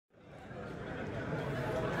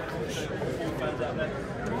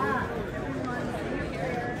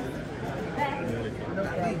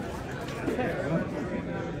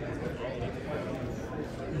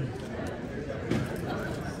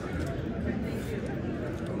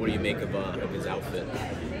What do you make of his outfit?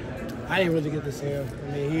 I didn't really get to see him.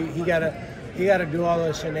 I mean, he gotta do all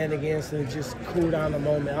those shenanigans to just cool down the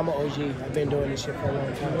moment. I'm an OG. I've been doing this shit for a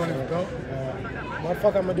long time. You want to go? What the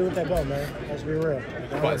fuck I'm gonna do with that belt, man? Let's be real.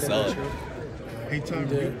 Probably sell it. Hey, Tom,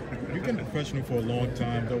 you've been professional for a long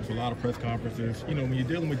time. There was a lot of press conferences. You know, when you're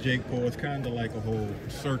dealing with Jake Paul, it's kind of like a whole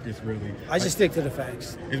circus, really. I just stick to the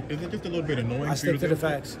facts. Is it just a little bit annoying? I stick to the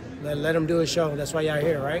facts. Let him do his show. That's why y'all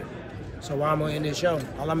here, right? So why am I in this show?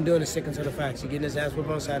 All I'm doing is sticking to the facts. He's getting his ass whooped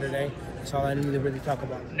on Saturday. That's all I need to really talk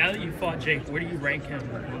about. Now that you fought Jake, where do you rank him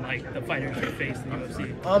in like the fighters you faced in the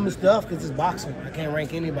UFC? It's tough because it's boxing. I can't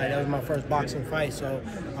rank anybody. That was my first boxing fight, so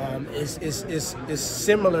it's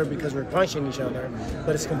similar because we're punching each other,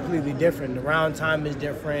 but it's completely different. The round time is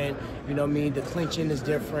different. You know what I mean? The clinching is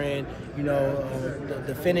different. You know,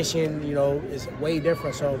 the finishing, you know, is way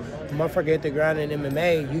different. So the motherfucker hit the ground in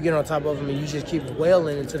MMA, you get on top of him and you just keep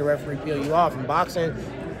wailing until the referee peel you off. In boxing,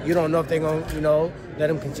 you don't know if they're going to, you know, let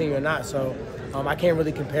him continue or not. So I can't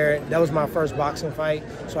really compare it. That was my first boxing fight,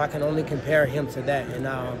 so I can only compare him to that. And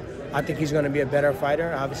I think he's going to be a better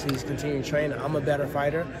fighter. Obviously, he's continuing training. I'm a better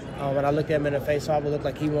fighter. When I look at him in the face-off, it looked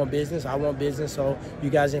like he want business. I want business, so you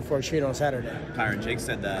guys in for a treat on Saturday. Tyron, Jake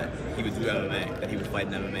said that he would do MMA, that he would fight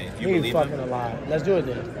in MMA. Do you He's believe fucking him? a lie. Let's do it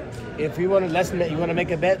then. If you want to, you want to make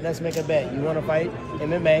a bet, let's make a bet. You want to fight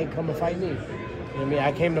MMA, come and fight me. You know what I mean?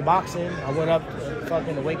 I came to boxing. I went up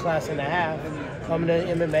fucking a weight class and a half. Coming to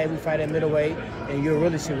MMA, we fight at middleweight, and you'll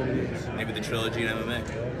really see what it is. Maybe the trilogy in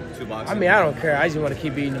MMA. Two boxing. I mean, I don't care. I just want to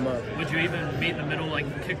keep beating them up. Would you even meet in the middle like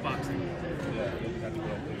kickboxing?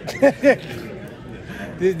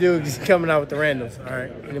 This dude is coming out with the randoms. All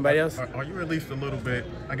right. Anybody else? Are you at least a little bit,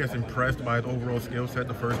 I guess, impressed by his overall skill set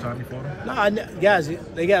the first time you fought him? No, guys,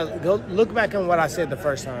 they got go look back on what I said the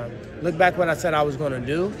first time. Look back what I said I was going to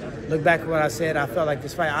do. Look back at what I said I felt like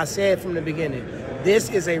this fight. I said from the beginning, this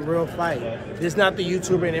is a real fight. This is not the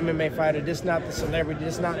YouTuber and MMA fighter. This is not the celebrity.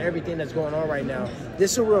 This is not everything that's going on right now.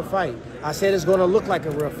 This is a real fight. I said it's going to look like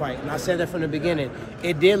a real fight, and I said that from the beginning.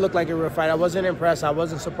 It did look like a real fight. I wasn't impressed. I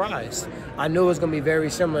wasn't surprised. I knew it was going to be very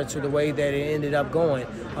similar to the way that it ended up going.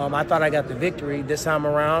 I thought I got the victory this time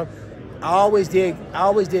around. I always did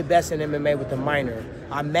best in MMA with the minor.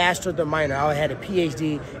 I mastered the minor. I had a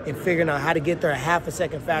PhD in figuring out how to get there a half a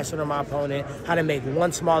second faster than my opponent, how to make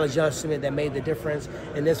one small adjustment that made the difference.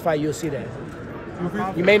 In this fight, you'll see that.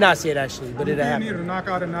 You may not see it, actually, but it'll happen. You need a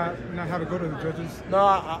knockout and not have to go to the judges? No,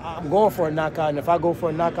 I'm going for a knockout, and if I go for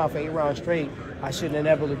a knockout for 8 rounds straight, I shouldn't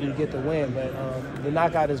inevitably get the win, but the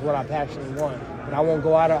knockout is what I passionately want. But I won't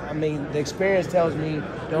go out of, I mean, the experience tells me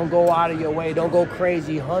don't go out of your way, don't go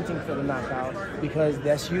crazy hunting for the knockout, because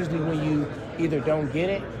that's usually when you either don't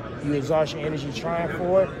get it, you exhaust your energy trying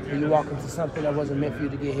for it, or you walk into something that wasn't meant for you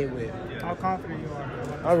to get hit with. How confident you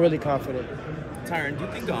are? I'm really confident. Tyron, do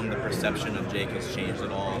you think the perception of Jake has changed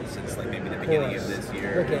at all since like maybe the beginning of this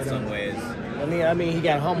year in some ways? I mean, he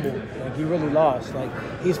got humbled. Like, he really lost. Like,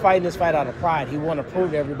 he's fighting this fight out of pride. He want to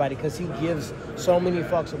prove to everybody because he gives so many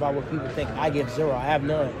fucks about what people think. I give zero. I have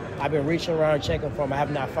none. I've been reaching around checking for him. I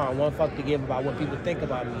have not found one fuck to give about what people think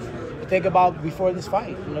about me. But think about before this fight.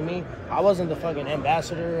 You know what I mean? I wasn't the fucking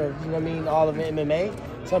ambassador of, you know what I mean, all of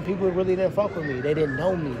MMA. Some people really didn't fuck with me. They didn't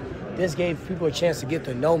know me. This gave people a chance to get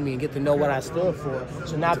to know me and get to know what I stood for.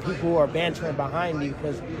 So now people are bantering behind me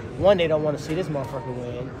because, one, they don't want to see this motherfucker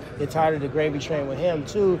win. They're tired of the gravy train with him.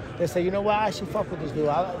 Two, they say, you know what, I should fuck with this dude.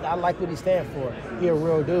 I like what he stands for. He a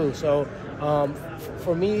real dude. So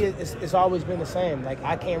for me, it's always been the same. Like,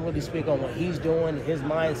 I can't really speak on what he's doing, his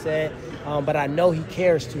mindset, but I know he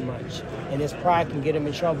cares too much. And his pride can get him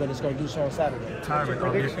in trouble, and it's going to do so on Saturday.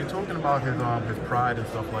 Tyron, you're talking about his pride and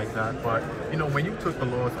stuff like that, but, you know, when you took the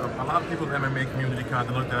loss, a lot of people in the MMA community kind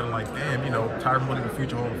of looked at it like, damn, you know, Tyron Woodley, the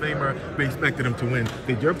future Hall of Famer, we expected him to win.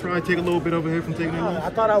 Did your pride take a little bit over here from taking that loss? I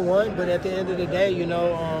thought I won, but at the end of the day, you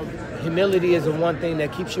know, humility is the one thing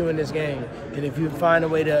that keeps you in this game. And if you find a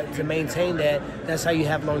way to maintain that, that's how you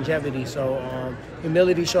have longevity. So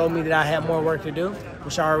humility showed me that I had more work to do,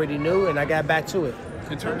 which I already knew, and I got back to it.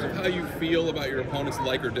 In terms of how you feel about your opponent's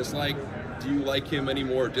like or dislike, do you like him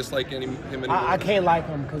anymore, dislike him anymore? I can't like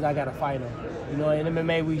him because I got to fight him. You know, in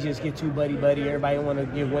MMA, we just get too buddy-buddy. Everybody want to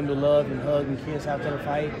give Wendell love and hug and kiss after the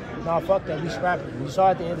fight. No, fuck that. We scrapping. You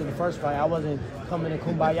saw at the end of the first fight, I wasn't coming in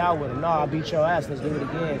kumbaya with him. No, I'll beat your ass. Let's do it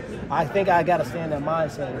again. I think I got to stay in that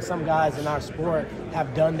mindset. And some guys in our sport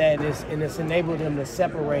have done that, and it's enabled them to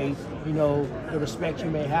separate, you know, the respect you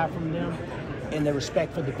may have from them and the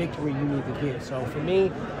respect for the victory you need to get. So for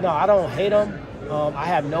me, no, I don't hate him. I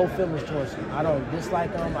have no feelings towards him. I don't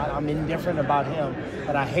dislike him. I'm indifferent about him,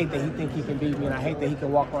 but I hate that he think he can beat me, and I hate that he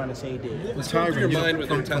can walk around and say he did. What's going through your mind with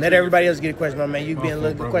your tattoo? Let everybody else get a question, my man. You being a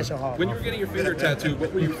little question hard. When you were getting your finger tattooed,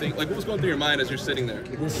 what were you thinking? Like, what was going through your mind as you're sitting there?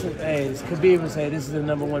 This is, hey, Khabib would say this is the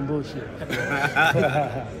 #1 bullshit.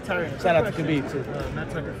 Shout out to Khabib too. Matt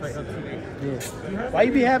Tucker fight up today. Yeah. Why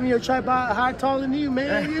you be having your tripod high taller than you,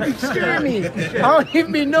 man? You be scaring me. I don't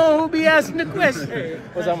even be knowing who be asking the question. Hey,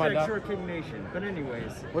 what's up, my dog? Short King Nation. But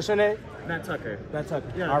anyways. What's your name? Matt Tucker. Matt Tucker.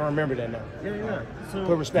 Yeah. I remember that now. Yeah. So,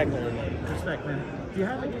 put respect on your name. Respect, man. Do you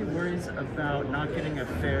have any worries about not getting a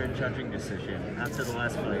fair judging decision after the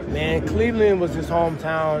last fight? Man, Cleveland was his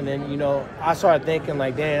hometown, and you know, I started thinking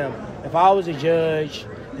like, damn, if I was a judge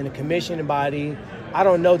in a commissioning body, I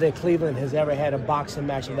don't know that Cleveland has ever had a boxing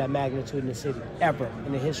match of that magnitude in the city, ever,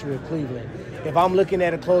 in the history of Cleveland. If I'm looking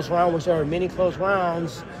at a close round, which there are many close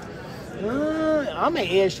rounds, I'm an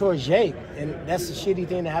edge towards Jake, and that's a shitty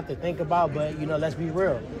thing to have to think about, but, you know, let's be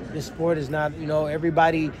real. This sport is not, you know,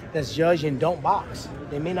 everybody that's judging don't box.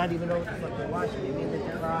 They may not even know what the fuck they're watching. They may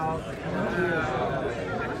let the crowd.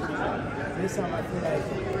 This time I feel like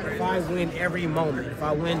if I win every moment, if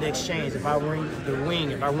I win the exchange, if I win the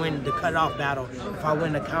wing, if I win the cutoff battle, if I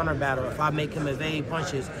win the counter battle, if I make him evade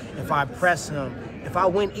punches, if I press him, if I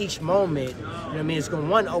win each moment, you know what I mean, it's going to,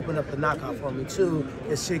 one, open up the knockout for me. Two,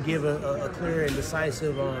 it should give a clear and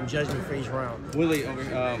decisive judgment for each round. Willie,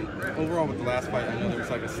 overall with the last fight, I know there was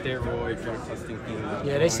like a steroid drug testing thing.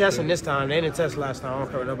 Yeah, they testing this time. They didn't test last time. I don't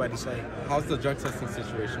care what nobody say. How's the drug testing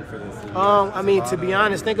situation for this? I mean, to be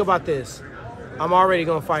honest, think about this. I'm already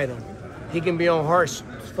going to fight him. He can be on harsh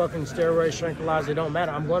fucking steroid tranquilizer. It don't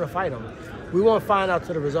matter. I'm going to fight him. We won't find out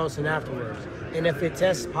to the results and afterwards. And if it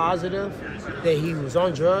tests positive that he was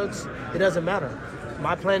on drugs, it doesn't matter.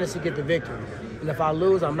 My plan is to get the victory. And if I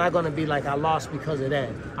lose, I'm not going to be like I lost because of that.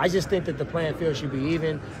 I just think that the playing field should be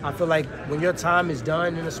even. I feel like when your time is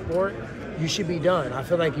done in a sport, you should be done. I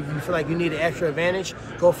feel like if you feel like you need an extra advantage,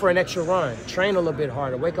 go for an extra run. Train a little bit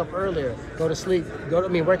harder. Wake up earlier. Go to sleep.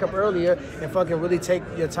 Wake up earlier and fucking really take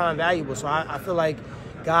your time valuable. So I feel like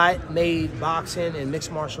God made boxing and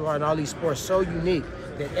mixed martial art and all these sports so unique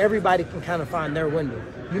that everybody can kind of find their window.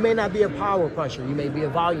 You may not be a power puncher. You may be a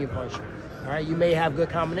volume puncher. All right, you may have good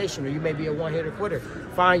combination, or you may be a one-hitter quitter.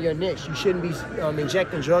 Find your niche. You shouldn't be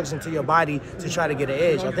injecting drugs into your body to try to get an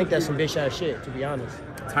edge. I think that's some bitch-ass shit, to be honest.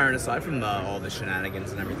 Tyron, aside from all the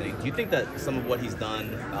shenanigans and everything, do you think that some of what he's done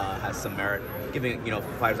has some merit, giving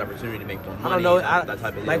fighters opportunity to make more money? I don't know. That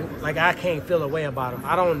type of like I can't feel a way about him.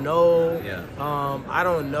 I don't know. Yeah. I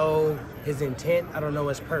don't know his intent. I don't know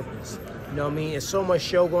his purpose. You know what I mean? There's so much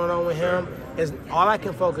show going on with him. All I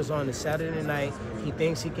can focus on is Saturday night. He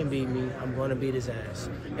thinks he can beat me. I'm going to beat his ass.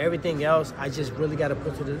 Everything else, I just really got to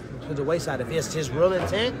put to the wayside. If it's his real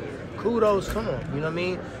intent, kudos to him. You know what I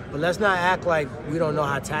mean? But let's not act like we don't know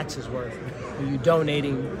how taxes work. When you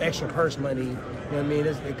donating extra purse money, you know what I mean?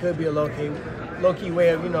 It could be a low-key way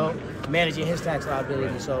of, managing his tax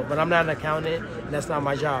liability. So, but I'm not an accountant, and that's not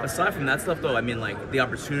my job. Aside from that stuff, though, I mean, like, the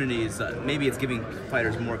opportunities, maybe it's giving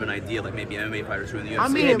fighters more of an idea, like maybe MMA fighters who are in the UFC. I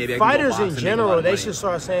mean, maybe fighters in general, they should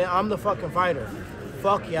start saying, I'm the fucking fighter.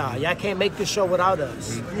 Fuck y'all. Y'all can't make this show without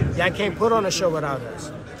us. Y'all can't put on a show without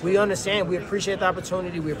us. We understand. We appreciate the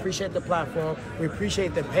opportunity. We appreciate the platform. We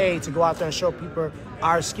appreciate the pay to go out there and show people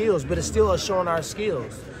our skills, but it's still us showing our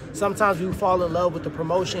skills. Sometimes we fall in love with the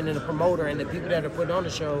promotion and the promoter and the people that are putting on the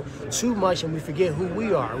show too much, and we forget who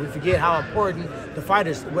we are. We forget how important the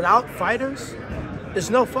fighters. Without fighters, there's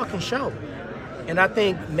no fucking show. And I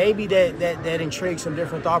think maybe that intrigues some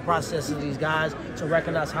different thought processes of these guys to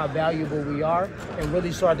recognize how valuable we are and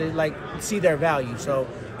really start to see their value. So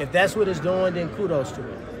if that's what it's doing, then kudos to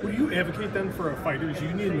it. Would you advocate then for a fighters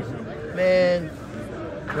union? Man,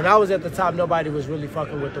 when I was at the top, nobody was really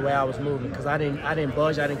fucking with the way I was moving because I didn't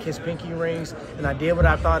budge, I didn't kiss pinky rings, and I did what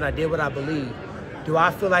I thought and I did what I believed. Do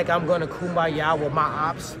I feel like I'm gonna kumbaya with my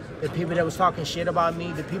ops, the people that was talking shit about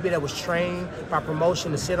me, the people that was trained by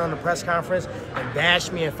promotion to sit on the press conference and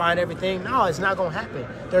bash me and find everything? No, it's not gonna happen.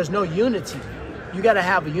 There's no unity. You gotta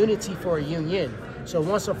have a unity for a union. So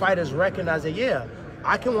once the fighters recognize that, yeah,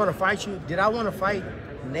 I can wanna fight you. Did I wanna fight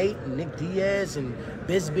Nate and Nick Diaz and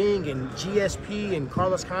Bisbing and GSP and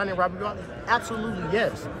Carlos Khan and Robert Bell? Absolutely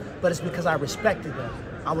yes. But it's because I respected them.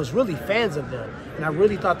 I was really fans of them, and I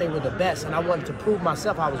really thought they were the best, and I wanted to prove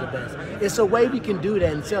myself I was the best. It's a way we can do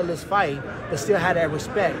that and sell this fight, but still have that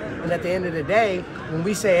respect. And at the end of the day, when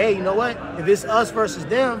we say, hey, you know what? If it's us versus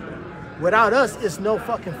them, without us, it's no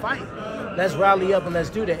fucking fight. Let's rally up and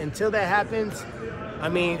let's do that. Until that happens, I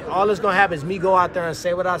mean, all that's going to happen is me go out there and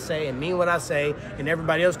say what I say and mean what I say, and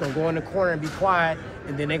everybody else going to go in the corner and be quiet,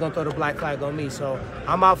 and then they're going to throw the black flag on me. So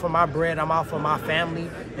I'm out for my bread. I'm out for my family,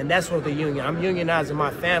 and that's what the union. I'm unionizing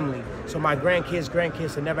my family, so my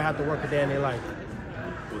grandkids will never have to work a day in their life.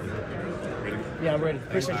 Yeah, I'm ready.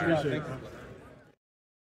 Appreciate you.